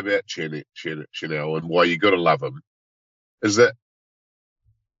would say about Chanel and why you got to love him is that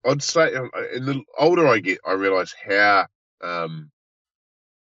I'd say, and the older I get, I realise how,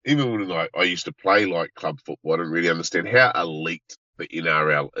 even when I used to play like club football, I didn't really understand how elite the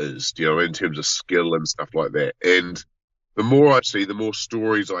NRL is, in terms of skill and stuff like that. And the more I see, the more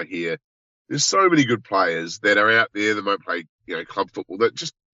stories I hear. There's so many good players that are out there that might play, club football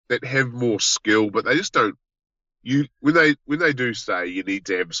that have more skill, but they just don't. When they do say you need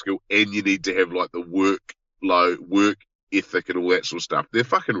to have skill and you need to have like the work ethic and all that sort of stuff, they're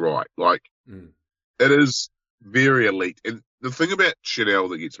fucking right. Like, it is very elite. And the thing about Chanel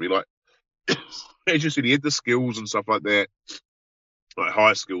that gets me, like, as you said, he had the skills and stuff like that, like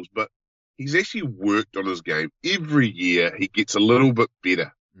high skills, but he's actually worked on his game. Every year he gets a little bit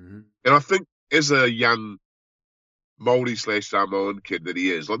better. Mm-hmm. And I think as a young Māori/Samoan kid that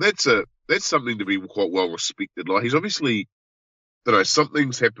he is, like, that's something to be quite well respected. Like, he's obviously,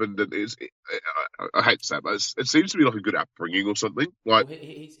 something's happened, and I hate to say it, but it seems to be like a good upbringing or something. Like,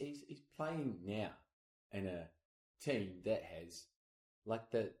 he's playing now in a team that has, like,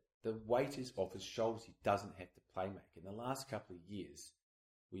 the weight is off his shoulders. He doesn't have to play make. In the last couple of years,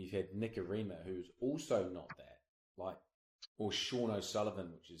 we've had Nikorima, who's also not that, like, or Sean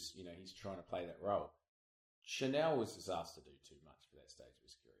O'Sullivan, which is, he's trying to play that role. Chanel was just asked to do too much for that stage of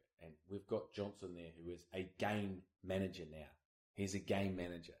his career. And we've got Johnson there, who is a game manager now. He's a game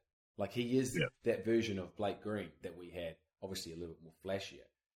manager. Like, he is that version of Blake Green that we had, obviously a little bit more flashier,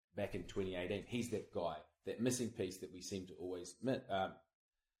 back in 2018. He's that guy, that missing piece that we seem to always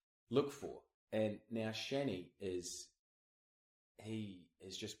look for. And now Shani is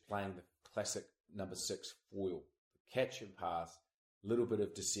just playing the classic number 6 foil. Catch and pass, little bit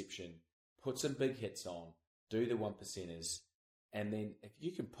of deception, put some big hits on, do the 1%ers, and then if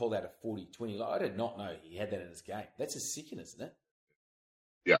you can pull out a 40-20, like, I did not know he had that in his game. That's his second, isn't it?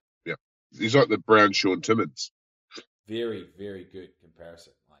 Yeah. He's like the Brown Sean Timmins. Very, very good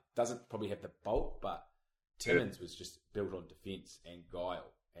comparison. Like, doesn't probably have the bulk, but Timmins was just built on defence and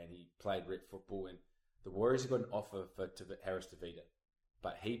guile, and he played rep football, and the Warriors got an offer for Harris Tavita,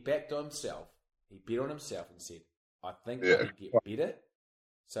 but he backed on himself. He bet on himself and said, I think I can get better.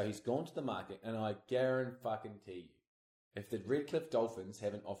 So he's gone to the market, and I guarantee you, if the Redcliffe Dolphins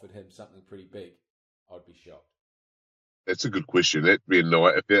haven't offered him something pretty big, I'd be shocked. That's a good question. That'd be a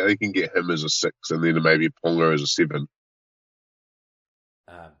night if they can get him as a 6 and then maybe Ponga as a 7.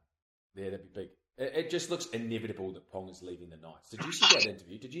 That'd be big. It just looks inevitable that Ponga's leaving the Knights. Did you see that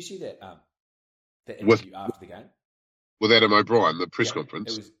interview? Did you see that interview after the game? With Adam O'Brien, the press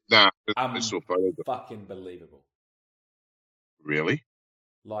conference? It was I saw photos. Fucking believable. Really?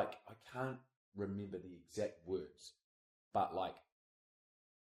 Like, I can't remember the exact words, but like,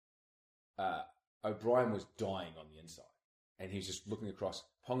 O'Brien was dying on the inside, and he was just looking across.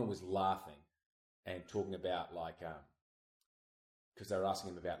 Ponga was laughing and talking about, like, because they were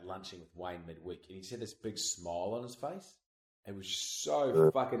asking him about lunching with Wayne midweek, and he just had this big smile on his face. It was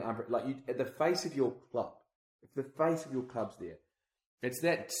so fucking like, at the face of your club. If the face of your club's there, it's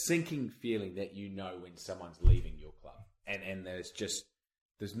that sinking feeling that when someone's leaving your club. And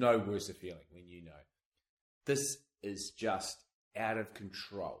there's no worse feeling when you know. This is just out of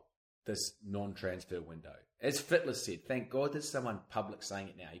control, this non-transfer window. As Fitler said, thank God there's someone public saying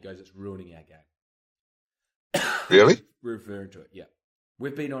it now. He goes, it's ruining our game. Really? Referring to it, yeah.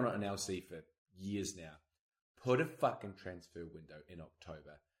 We've been on it in LC for years now. Put a fucking transfer window in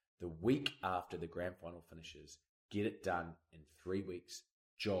October, the week after the grand final finishes. Get it done in 3 weeks.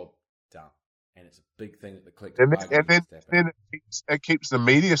 Job done. And it's a big thing that the collective and then it keeps the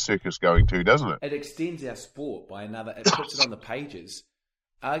media circus going too, doesn't it? It extends our sport by another. It puts it on the pages.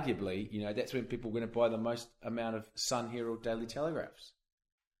 Arguably, that's when people are going to buy the most amount of Sun Herald Daily Telegraphs.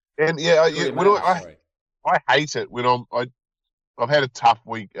 And I hate it when I've had a tough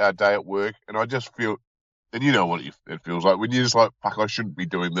week day at work, and I just feel, and you know what it feels like when you're just like, fuck, I shouldn't be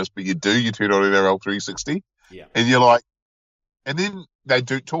doing this, but you do. You turn on NRL 360, and you're like, and then they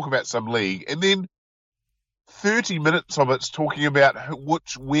do talk about some league, and then 30 minutes of it's talking about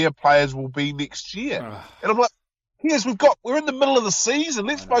where players will be next year, and I'm like, we're in the middle of the season.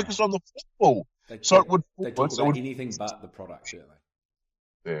 Let's focus on the football. They talk about anything but the product, don't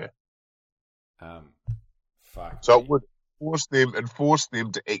they? Yeah. Fuck. So it would force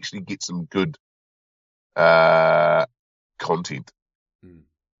them to actually get some good content.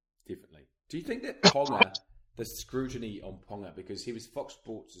 Definitely. Do you think that Ponga, the scrutiny on Ponga, because he was Fox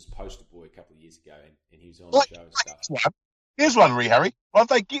Sports' poster boy a couple of years ago, and he was on the show and stuff. Here's one, Harry. Well, if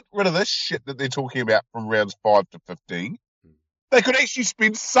they get rid of this shit that they're talking about from rounds 5 to 15, they could actually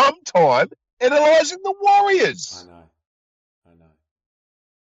spend some time analysing the Warriors. I know.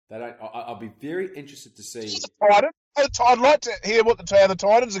 They don't. I'll be very interested to see. I'd like to hear what the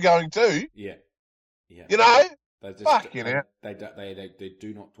Titans are going to. Yeah. You know, they just fucking out. They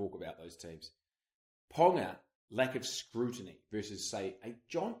do not talk about those teams. Ponga, lack of scrutiny versus say a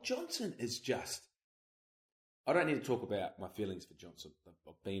Johnson is just. I don't need to talk about my feelings for Johnson.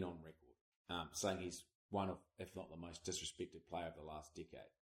 I've been on record saying he's one of, if not the most disrespected player of the last decade.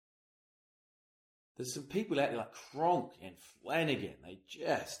 There's some people out there like Cronk and Flanagan. They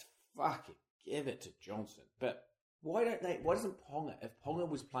just fucking give it to Johnson. But why doesn't Ponga, if Ponga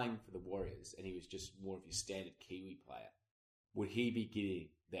was playing for the Warriors and he was just more of your standard Kiwi player, would he be getting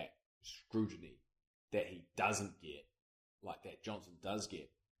that scrutiny that he doesn't get, like that Johnson does get?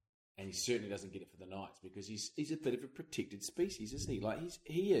 And he certainly doesn't get it for the Knights because he's a bit of a protected species, isn't he? Like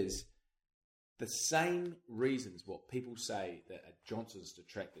he is the same reasons what people say that a Johnson's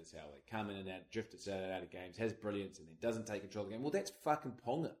detractors, how they come in and out, drift us out of games, has brilliance and then doesn't take control of the game. Well, that's fucking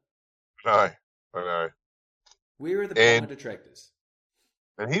Ponga. No, I know. Where are the Ponga detractors?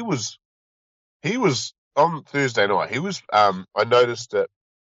 And he was on Thursday night. He was. I noticed it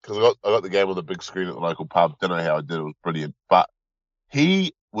because I got the game on the big screen at the local pub. Don't know how I did. It was brilliant, but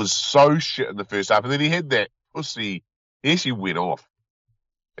he was so shit in the first half, and then he had that pussy. He actually went off.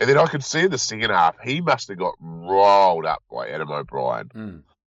 And then I could see in the second half, he must have got rolled up by Adam O'Brien.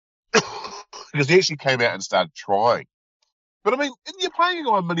 Because he actually came out and started trying. But I mean, you're paying a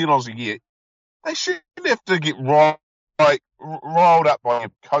guy $1 million a year. They shouldn't have to get rolled up by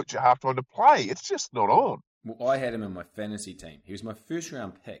your coach at halftime to play. It's just not on. Well, I had him in my fantasy team. He was my first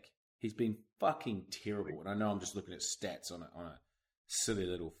round pick. He's been fucking terrible. And I know I'm just looking at stats on a silly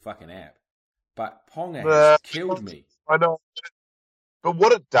little fucking app. But Ponga has killed me. I know. But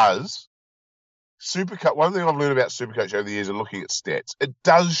what it does, Supercoach, one thing I've learned about Supercoach over the years and looking at stats, it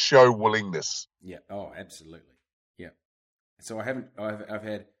does show willingness. Yeah. Oh, absolutely. Yeah. So I've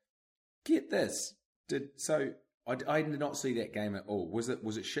had, get this. I did not see that game at all. Was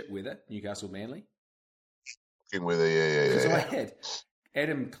it shit weather, Newcastle Manly? Fucking weather, yeah. So I had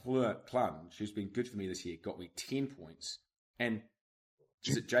Adam Clunge, who's been good for me this year, got me 10 points. And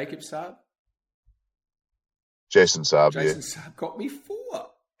is it Jacob Saab? Jason Saab got me 4.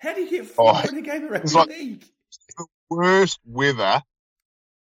 How do you get 4 in a game of rugby league? It's the worst weather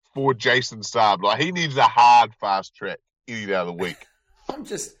for Jason Saab. Like, he needs a hard, fast track any day of the week.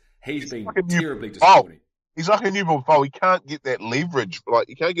 He's been terribly disappointing. He's like a newborn foal. He can't get that leverage. Like,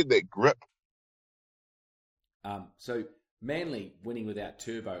 he can't get that grip. So Manly winning without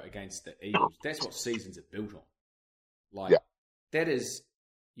Turbo against the Eagles, that's what seasons are built on. Like, that is...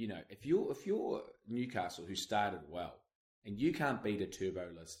 You know, if you're Newcastle who started well and you can't beat a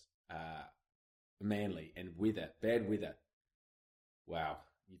turbo-less Manly and bad weather, wow,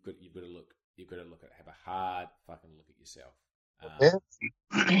 you've got to have a hard fucking look at yourself.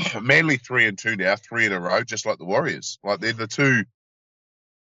 Manly 3-2 now, 3 in a row, just like the Warriors. Like they're the two.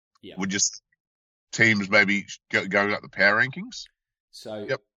 Yeah, would just teams maybe going up the power rankings. So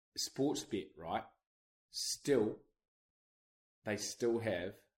Sportsbet, right? They still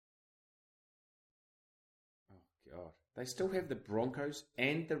have. Oh God, They still have the Broncos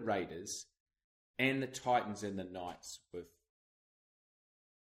and the Raiders and the Titans and the Knights with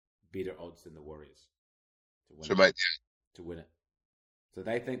better odds than the Warriors to win it. So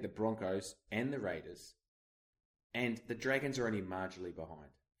they think the Broncos and the Raiders and the Dragons are only marginally behind.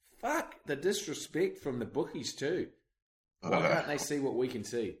 Fuck, the disrespect from the bookies too. Why can't they see what we can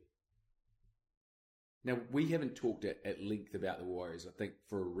see? Now, we haven't talked at length about the Warriors, I think,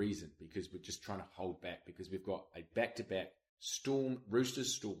 for a reason, because we're just trying to hold back, because we've got a back-to-back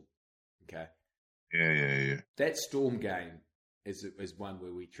Roosters Storm. Okay? Yeah. That Storm game is one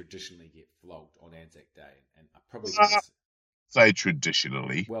where we traditionally get flogged on Anzac Day, and I probably say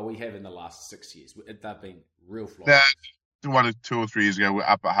traditionally. Well, we have in the last 6 years. They've been real flogged. 2 or 3 years ago, we're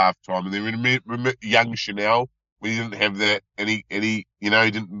up at half-time, and then young Chanel, we didn't have that he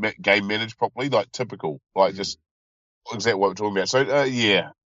didn't game manage properly, like typical, just exactly what we're talking about. So,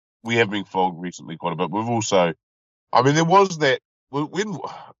 we have been flogged recently quite a bit. We've also, there was that, when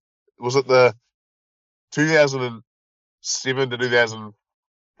was it the 2007 to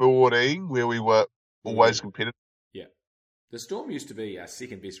 2014 where we were always competitive? Yeah. The Storm used to be our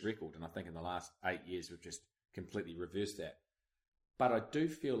second best record, and I think in the last 8 years we've just completely reversed that. But I do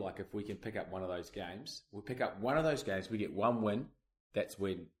feel like if we can pick up one of those games, we get one win, that's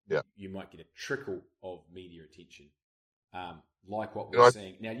when you might get a trickle of media attention, like what we're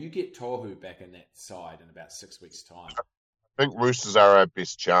seeing. Now, you get Tohu back in that side in about 6 weeks' time. I think Roosters are our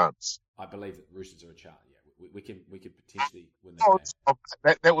best chance. I believe that Roosters are a chance, yeah. We could potentially win that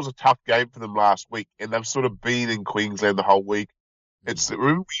game. That was a tough game for them last week, and they've sort of been in Queensland the whole week.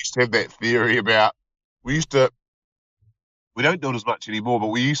 Remember we used to have that theory about, we don't do it as much anymore, but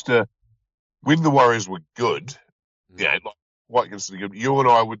we used to, when the Warriors were good, quite considerably good, you and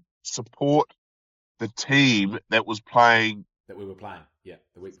I would support the team that was playing. That we were playing,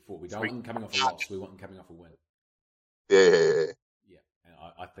 the week before. We don't want them coming off a loss, we want them coming off a win. Yeah. Yeah, and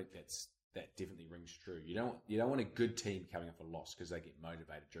I think that definitely rings true. You don't want a good team coming off a loss because they get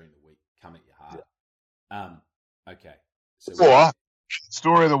motivated during the week, come at you hard. Yeah. Okay. So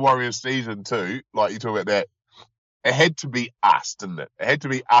story of the Warriors season too, like you talk about that, it had to be us, didn't it? It had to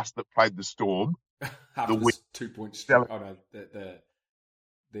be us that played the Storm. After the 2 point strike. Oh no,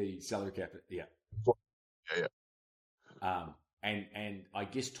 the salary cap. Yeah. Yeah. And I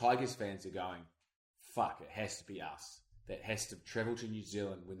guess Tigers fans are going, fuck, it has to be us. That has to travel to New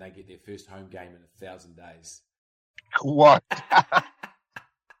Zealand when they get their first home game in 1,000 days. What?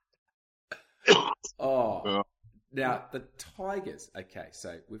 Now the Tigers. Okay,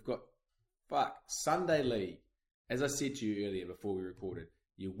 so we've got Sunday League. As I said to you earlier before we recorded,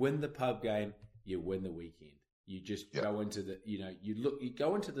 you win the pub game, you win the weekend. You just go into you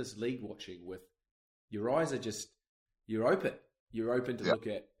go into this league watching with your eyes are you're open. You're open to look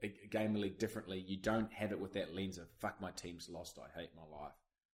at a game of league differently. You don't have it with that lens of, fuck, my team's lost, I hate my life.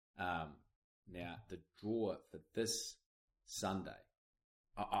 Now, the draw for this Sunday,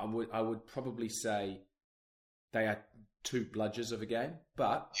 I would probably say they are two bludgers of a game,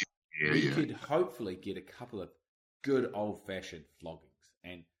 but we could hopefully get a couple of good old-fashioned floggings.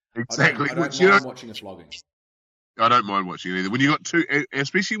 And exactly. I don't mind watching a flogging. I don't mind watching it either. When you got two,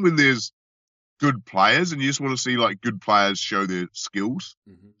 especially when there's good players and you just want to see good players show their skills.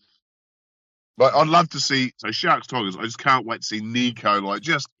 Mm-hmm. But I'd love to see, Sharks Tigers, I just can't wait to see Nico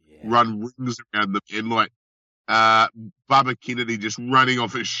run rings around them and Bubba Kennedy just running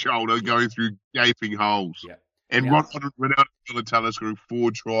off his shoulder, going through gaping holes. Yeah. And Ronaldo Militello scoring 4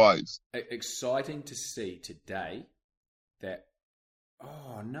 tries. Exciting to see today that,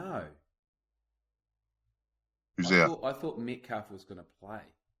 oh no. Who's out? I thought Metcalf was going to play.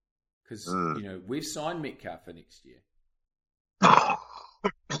 Because, we've signed Metcalf for next year.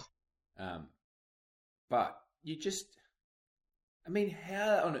 But you just...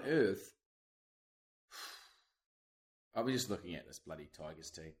 how on earth... I was just looking at this bloody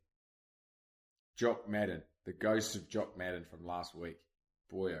Tigers team. Jock Madden. The ghost of Jock Madden from last week.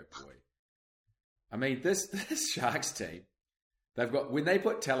 Boy, oh boy. This Sharks team, they've got... When they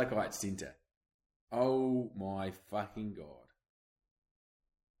put Talakai at centre, oh my fucking God.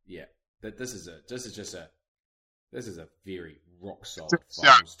 Yeah. This is a very rock solid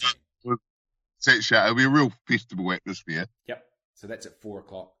finals team. It'll be a real festival atmosphere. Yep. So that's at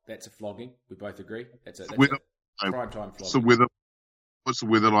 4:00. That's a flogging. We both agree. That's a prime time flogging. What's the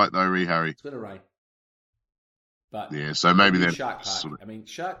weather like though, Harry? It's going to rain. But yeah, so maybe then Shark Park.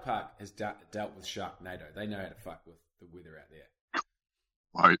 Shark Park has dealt with Sharknado. They know how to fuck with the weather out there.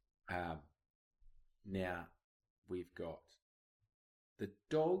 Right. Now we've got the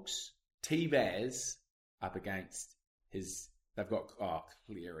Dogs. T-Baz up against his... They've got,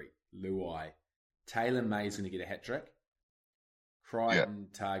 Cleary, Luai. Taylor May's going to get a hat-trick. Crichton,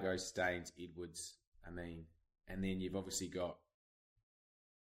 Targo, Staines, Edwards. I mean, and then you've obviously got.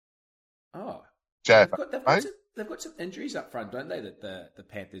 Oh, they've got some injuries up front, don't they? That the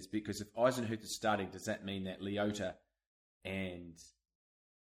Panthers, because if Eisenhuth is starting, does that mean that Leota and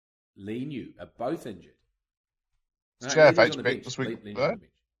Leniu are both injured? No, JFH back this week, though?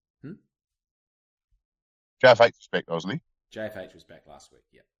 JFH was back, wasn't he? JFH was back last week,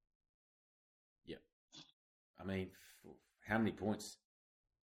 yeah. I mean, how many points?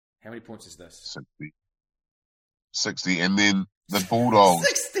 How many points is this? 60. And then the Bulldogs.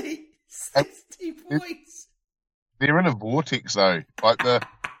 60 points. They're in a vortex, though. Like I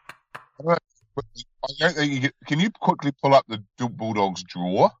don't think you get, can you quickly pull up the Bulldogs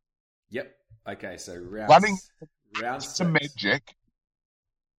draw? Yep. Okay, so round some 6. magic.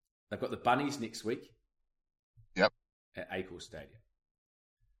 They've got the Bunnies next week. Yep. At Accor Stadium.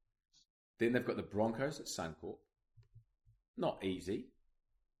 Then they've got the Broncos at Suncorp. Not easy.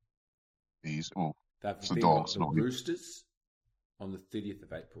 They've then the got Dogs, the Roosters on the 30th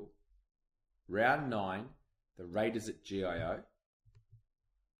of April. Round 9, the Raiders at GIO.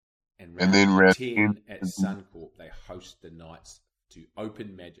 And then round 10 at Suncorp, they host the Knights to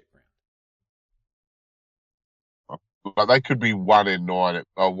open Magic Round. But they could be 1-9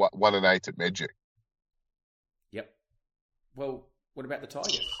 1-8 at Magic. Yep. Well, what about the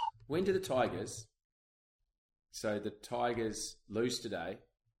Tigers? When do the Tigers? So the Tigers lose today.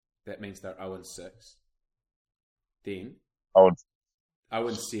 That means they're 0-6. Then 0-7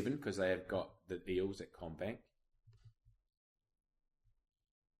 because they have got the Eels at CommBank.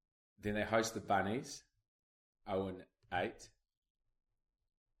 Then they host the Bunnies, 0-8.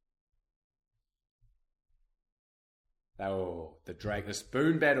 The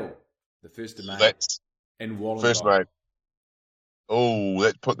Spoon Battle, the 1st of May in Wollongong. 1st May.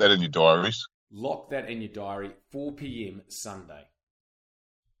 Oh, put that in your diaries. Lock that in your diary. 4 p.m. Sunday.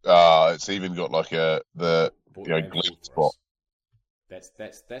 It's even got like the glamour spot. That's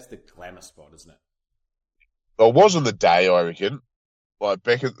the glamour spot, isn't it? Well, it was on the day, I reckon. Like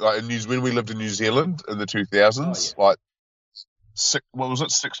back when we lived in New Zealand in the 2000s, like 6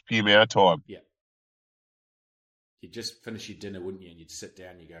 p.m. our time. Yeah. You'd just finish your dinner, wouldn't you? And you'd sit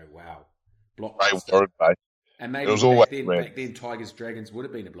down and you go, wow, blockbuster. And maybe back then Tigers Dragons would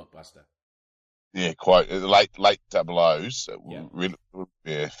have been a blockbuster. Yeah, quite late double O's. Really,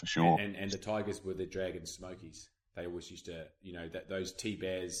 yeah, for sure. And the Tigers were the Dragons Smokies. They always used to, those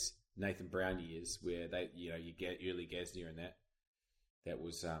T-Baz, Nathan Brown years where you get early Gasnier and that. That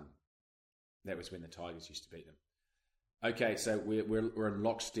was when the Tigers used to beat them. Okay, so we're in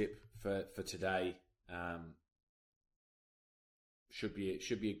lockstep for today. Should be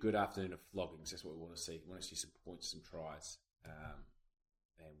a good afternoon of floggings. That's what we want to see. We want to see some points, some tries,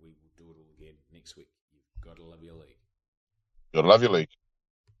 and we will do it all again next week. You've got to love your league. Got to love your league.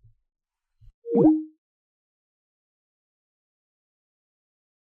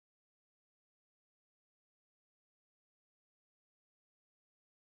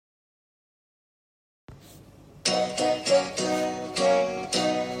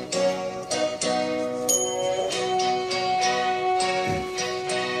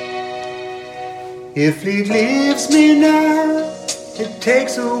 If he leaves me now, it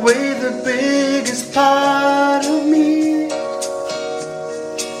takes away the biggest part of me.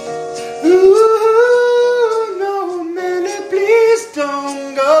 Ooh, no, man, please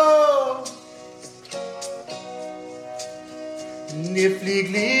don't go. And if he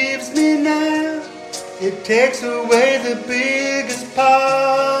leaves me now, it takes away the biggest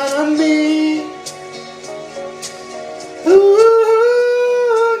part of me. Ooh,